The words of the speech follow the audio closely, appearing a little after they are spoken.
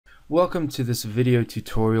Welcome to this video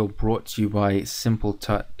tutorial brought to you by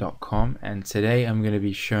simpletut.com, and today I'm going to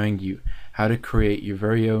be showing you how to create your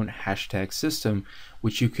very own hashtag system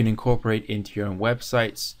which you can incorporate into your own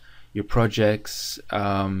websites, your projects,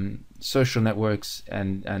 social networks,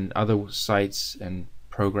 and other sites and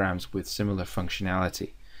programs with similar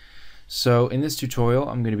functionality. So in this tutorial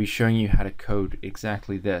I'm going to be showing you how to code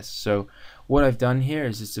exactly this. So what I've done here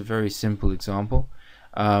is it's a very simple example.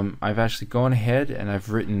 I've actually gone ahead and I've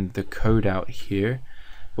written the code out here,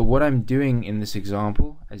 but what I'm doing in this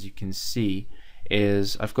example, as you can see,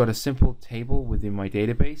 is I've got a simple table within my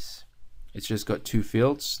database. It's just got two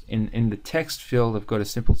fields. In the text field I've got a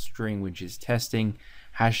simple string which is testing,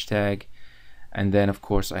 hashtag, and then of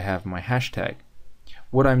course I have my hashtag.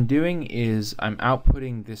 What I'm doing is I'm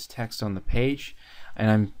outputting this text on the page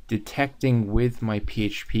and I'm detecting with my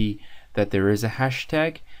PHP that there is a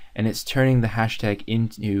hashtag, and it's turning the hashtag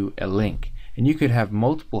into a link. And you could have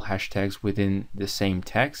multiple hashtags within the same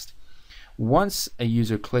text. Once a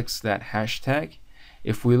user clicks that hashtag,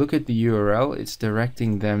 if we look at the URL, it's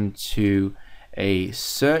directing them to a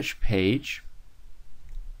search page,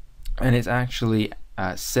 and it's actually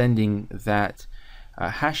sending that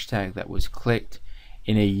hashtag that was clicked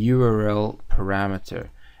in a URL parameter,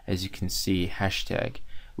 as you can see, hashtag,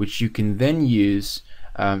 which you can then use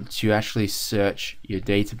to actually search your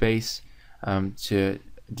database, to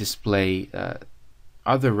display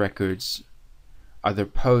other records, other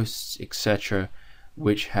posts, etc.,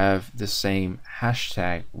 which have the same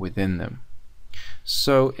hashtag within them.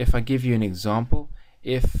 So if I give you an example,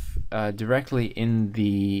 if directly in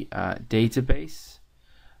the database,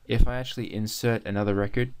 if I actually insert another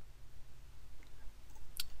record,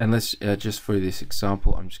 and let's just for this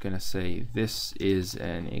example, I'm just going to say this is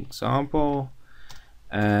an example,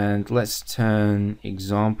 and let's turn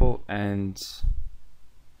example and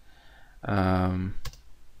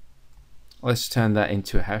let's turn that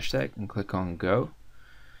into a hashtag and click on go.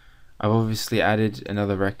 I've obviously added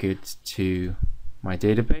another record to my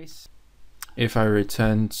database. If I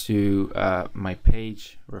return to my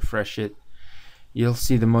page, refresh it, you'll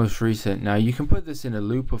see the most recent. Now you can put this in a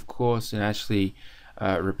loop, of course, and actually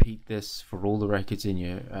repeat this for all the records in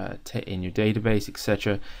your database,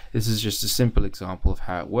 etc. This is just a simple example of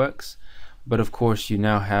how it works, but of course you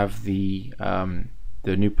now have the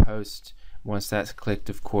new post. Once that's clicked,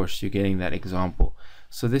 of course you're getting that example.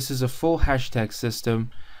 So this is a full hashtag system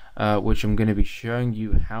which I'm going to be showing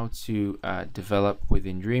you how to develop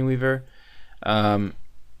within Dreamweaver and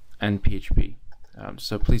PHP.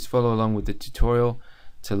 So please follow along with the tutorial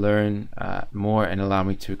to learn more and allow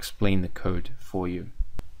me to explain the code for you.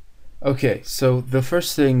 Okay, so the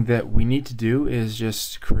first thing that we need to do is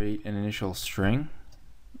just create an initial string,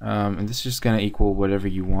 and this is just going to equal whatever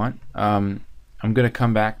you want. I'm going to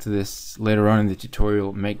come back to this later on in the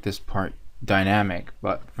tutorial, make this part dynamic,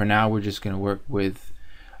 but for now we're just going to work with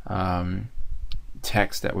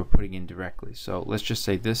text that we're putting in directly. So let's just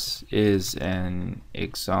say this is an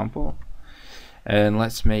example, and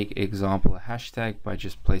let's make example a hashtag by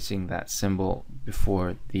just placing that symbol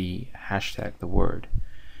before the hashtag, the word.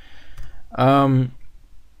 And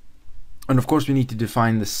of course we need to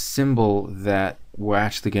define the symbol that we're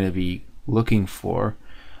actually going to be looking for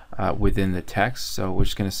within the text. So we're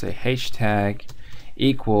just going to say hashtag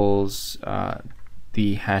equals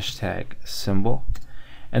the hashtag symbol,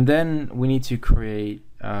 and then we need to create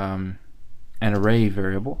an array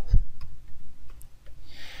variable.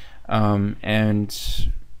 And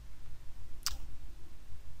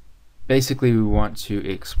basically we want to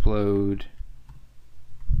explode,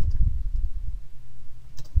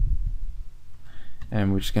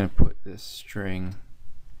 and we're just going to put this string,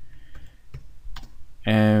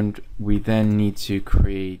 and we then need to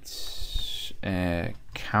create a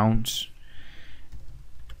count.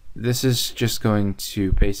 This is just going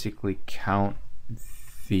to basically count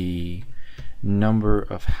the number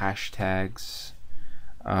of hashtags.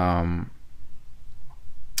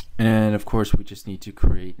 And of course we just need to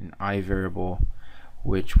create an I variable,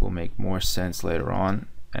 which will make more sense later on,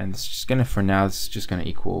 and it's just gonna, for now, it's just gonna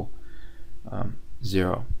equal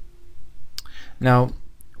 0. Now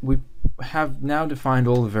we have now defined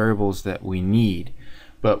all the variables that we need,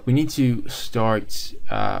 but we need to start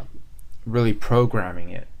really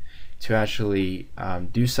programming it to actually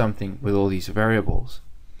do something with all these variables.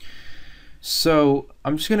 So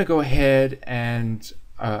I'm just gonna go ahead and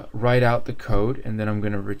write out the code, and then I'm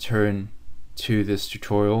going to return to this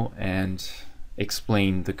tutorial and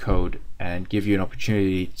explain the code and give you an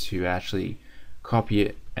opportunity to actually copy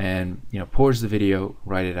it and pause the video,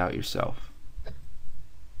 write it out yourself.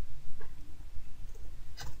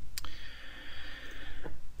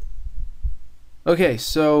 Okay,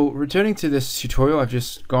 so returning to this tutorial, I've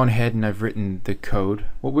just gone ahead and I've written the code.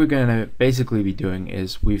 What we're going to basically be doing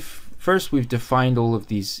is we've defined all of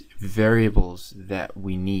these variables that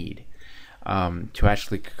we need to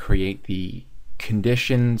actually create the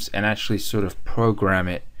conditions and actually sort of program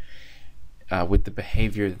it with the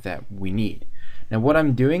behavior that we need. Now what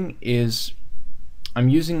I'm doing is I'm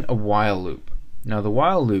using a while loop. Now the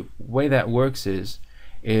while loop, the way that works is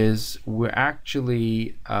we're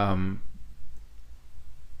actually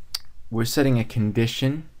we're setting a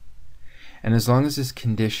condition, and as long as this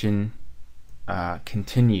condition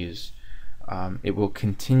continues, it will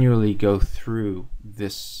continually go through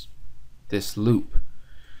this loop,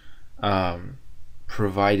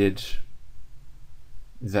 provided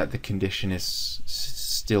that the condition is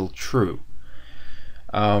still true.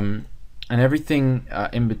 And everything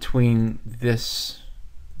in between these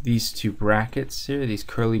two brackets here, these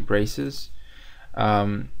curly braces,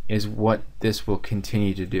 is what this will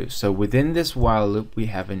continue to do. So within this while loop we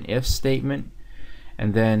have an if statement,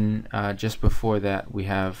 and then just before that we're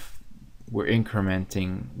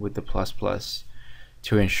incrementing with the plus plus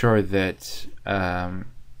to ensure that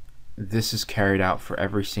this is carried out for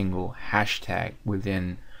every single hashtag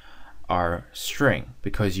within our string,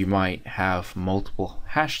 because you might have multiple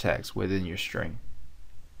hashtags within your string.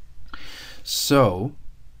 So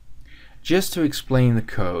just to explain the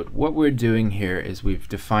code, what we're doing here is we've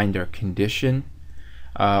defined our condition.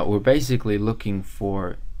 We're basically looking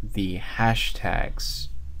for the hashtags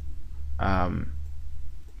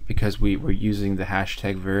because we were using the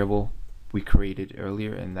hashtag variable we created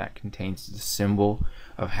earlier, and that contains the symbol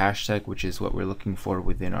of hashtag, which is what we're looking for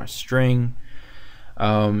within our string.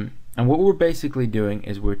 And what we're basically doing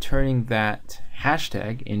is we're turning that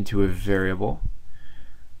hashtag into a variable.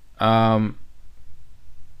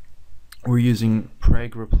 We're using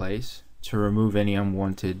preg replace to remove any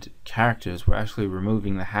unwanted characters. We're actually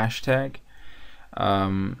removing the hashtag.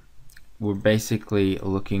 We're basically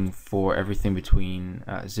looking for everything between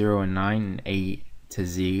 0 and 9 and A to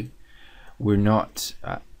Z. We're not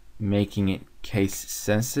making it case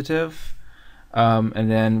sensitive,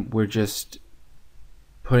 and then we're just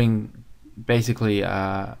putting basically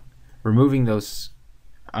removing those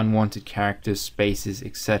unwanted characters, spaces,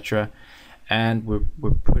 etc., and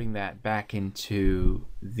we're putting that back into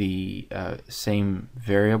the same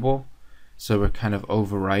variable, so we're kind of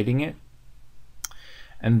overriding it,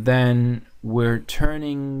 and then we're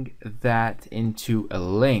turning that into a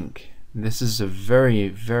link. This is a very,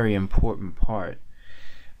 very important part.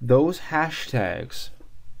 Those hashtags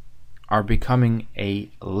are becoming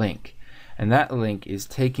a link, and that link is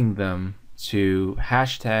taking them to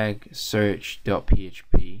hashtag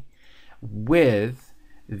search.php with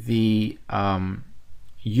the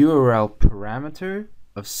URL parameter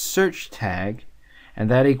of search tag, and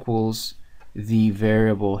that equals the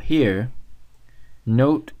variable here.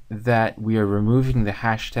 Note that we are removing the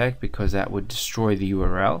hashtag because that would destroy the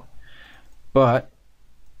URL, but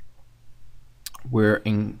we're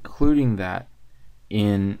including that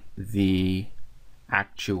in the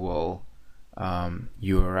actual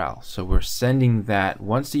URL. So we're sending that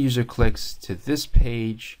once the user clicks to this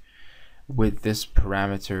page with this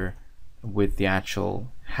parameter, with the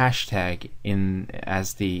actual hashtag in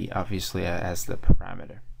as the obviously as the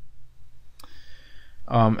parameter,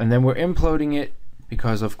 and then we're imploding it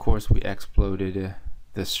because of course we exploded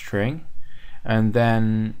the string, and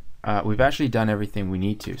then we've actually done everything we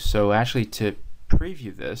need to. So actually, to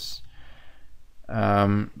preview this,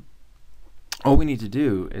 all we need to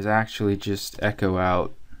do is actually just echo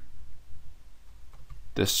out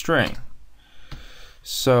the string.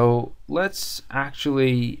 So let's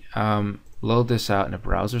actually load this out in a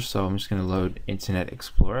browser. So I'm just going to load Internet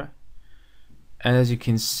Explorer, and as you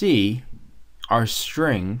can see, our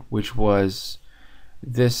string, which was,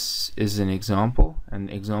 this is an example, and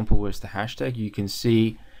the example was the hashtag. You can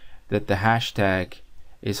see that the hashtag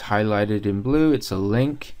is highlighted in blue. It's a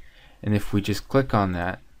link, and if we just click on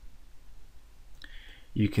that,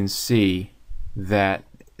 you can see that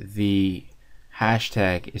the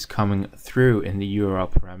hashtag is coming through in the URL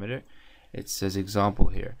parameter. It says example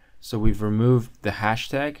here. So we've removed the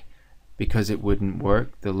hashtag because it wouldn't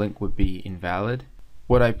work. The link would be invalid.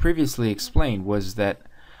 What I previously explained was that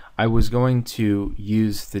I was going to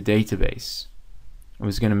use the database. I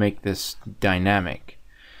was going to make this dynamic.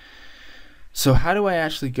 So how do I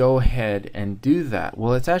actually go ahead and do that?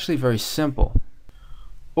 Well, it's actually very simple.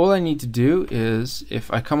 All I need to do is,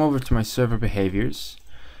 if I come over to my server behaviors,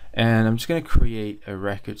 and I'm just going to create a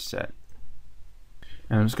record set,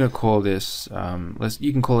 and I'm just going to call this,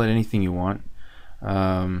 you can call it anything you want.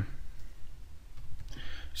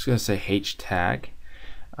 Just going to say h tag.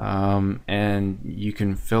 and you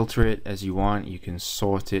can filter it as you want. You can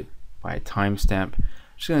sort it by timestamp. I'm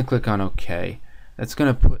just going to click on OK. That's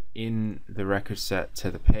going to put in the record set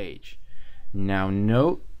to the page. Now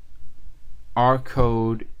note, our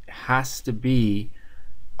code has to be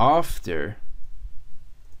after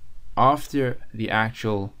the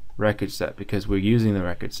actual record set, because we're using the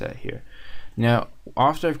record set here. Now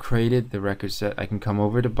after I've created the record set, I can come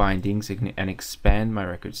over to bindings and expand my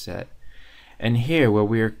record set, and here where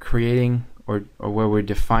we are creating or where we're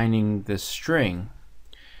defining the string,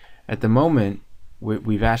 at the moment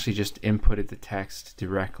we've actually just inputted the text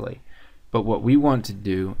directly, but what we want to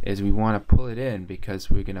do is we want to pull it in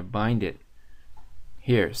because we're going to bind it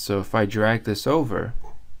here. So if I drag this over,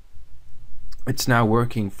 it's now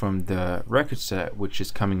working from the record set, which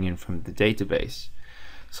is coming in from the database.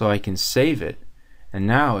 So I can save it, and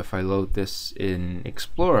now if I load this in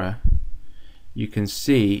Explorer, you can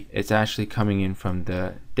see it's actually coming in from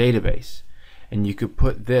the database. And you could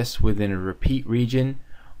put this within a repeat region,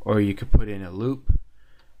 or you could put in a loop,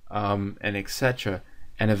 and etc.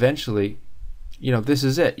 And eventually, you know, this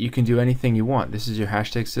is it. You can do anything you want. This is your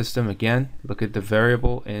hashtag system. Again, look at the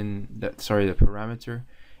variable in the parameter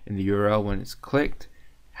in the URL when it's clicked,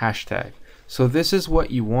 hashtag. So this is what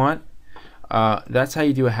you want. That's how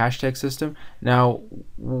you do a hashtag system. Now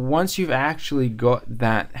once you've actually got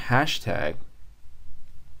that hashtag,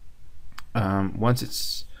 once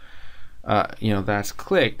it's you know, that's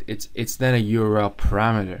clicked, it's then a URL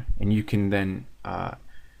parameter, and you can then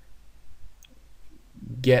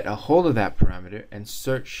get a hold of that parameter and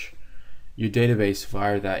search your database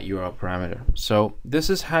via that URL parameter. So this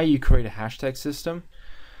is how you create a hashtag system.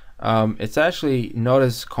 It's actually not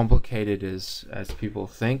as complicated as people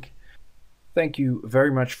think. Thank you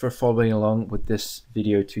very much for following along with this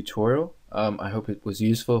video tutorial. I hope it was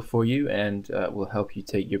useful for you and will help you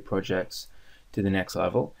take your projects to the next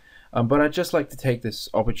level. But I'd just like to take this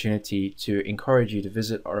opportunity to encourage you to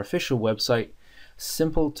visit our official website,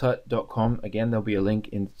 simpletut.com. Again, there'll be a link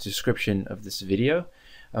in the description of this video.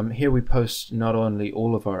 Here we post not only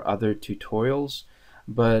all of our other tutorials,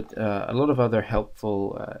 but a lot of other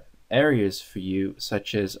helpful areas for you,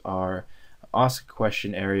 such as our Ask a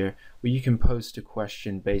Question area, where you can post a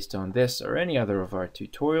question based on this or any other of our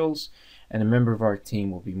tutorials, and a member of our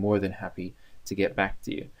team will be more than happy to get back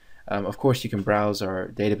to you. Of course, you can browse our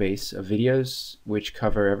database of videos, which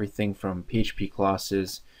cover everything from PHP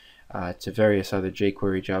classes to various other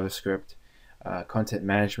jQuery, JavaScript, content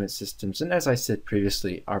management systems, and as I said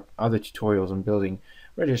previously, our other tutorials on building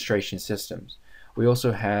registration systems. We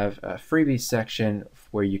also have a freebies section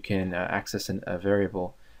where you can access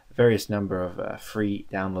various number of free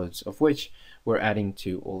downloads, of which we're adding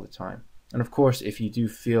to all the time. And of course, if you do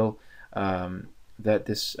feel that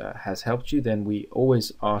this has helped you, then we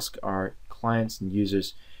always ask our clients and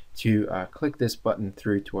users to click this button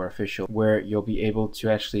through to our official, where you'll be able to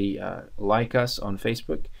actually like us on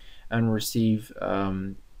Facebook and receive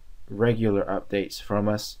regular updates from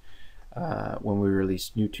us when we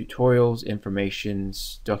release new tutorials,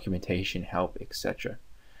 informations, documentation, help, etc.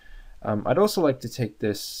 I'd also like to take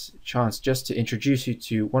this chance just to introduce you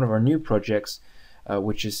to one of our new projects,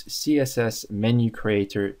 which is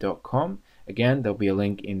cssmenucreator.com. Again, there'll be a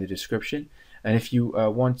link in the description. And if you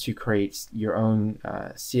want to create your own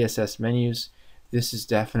CSS menus, this is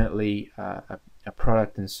definitely a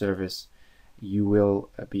product and service you will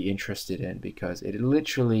be interested in, because it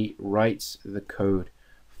literally writes the code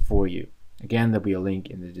for you. Again, there'll be a link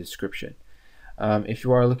in the description. If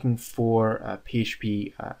you are looking for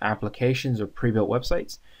PHP applications or pre-built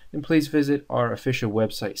websites, then please visit our official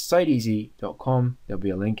website, siteeasy.com. There'll be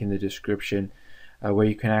a link in the description where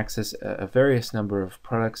you can access a various number of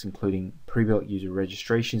products, including pre-built user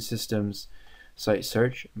registration systems, site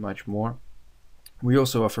search, much more. We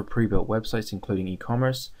also offer pre-built websites, including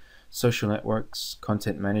e-commerce, social networks,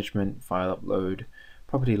 content management, file upload,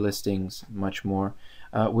 property listings, much more.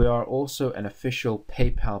 We are also an official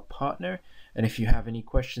PayPal partner, and if you have any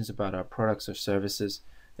questions about our products or services,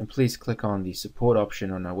 then please click on the support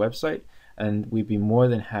option on our website, and we'd be more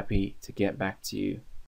than happy to get back to you